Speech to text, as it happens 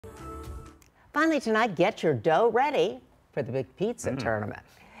Finally tonight, get your dough ready for the big pizza tournament.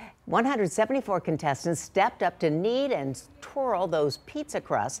 174 contestants stepped up to knead and twirl those pizza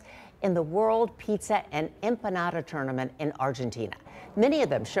crusts in the World Pizza and Empanada tournament in Argentina. Many of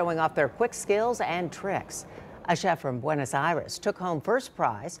them showing off their quick skills and tricks. A chef from Buenos Aires took home first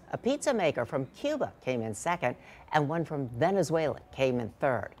prize. A pizza maker from Cuba came in second, and one from Venezuela came in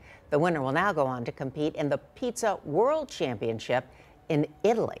third. The winner will now go on to compete in the Pizza World Championship in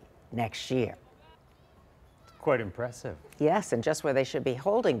Italy next year. Quite impressive. Yes, and just where they should be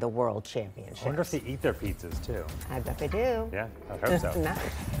holding the World Championship. I wonder if they eat their pizzas too. I bet they do. Yeah, I hope so. Nice.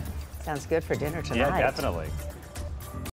 Sounds good for dinner tonight. Yeah, definitely.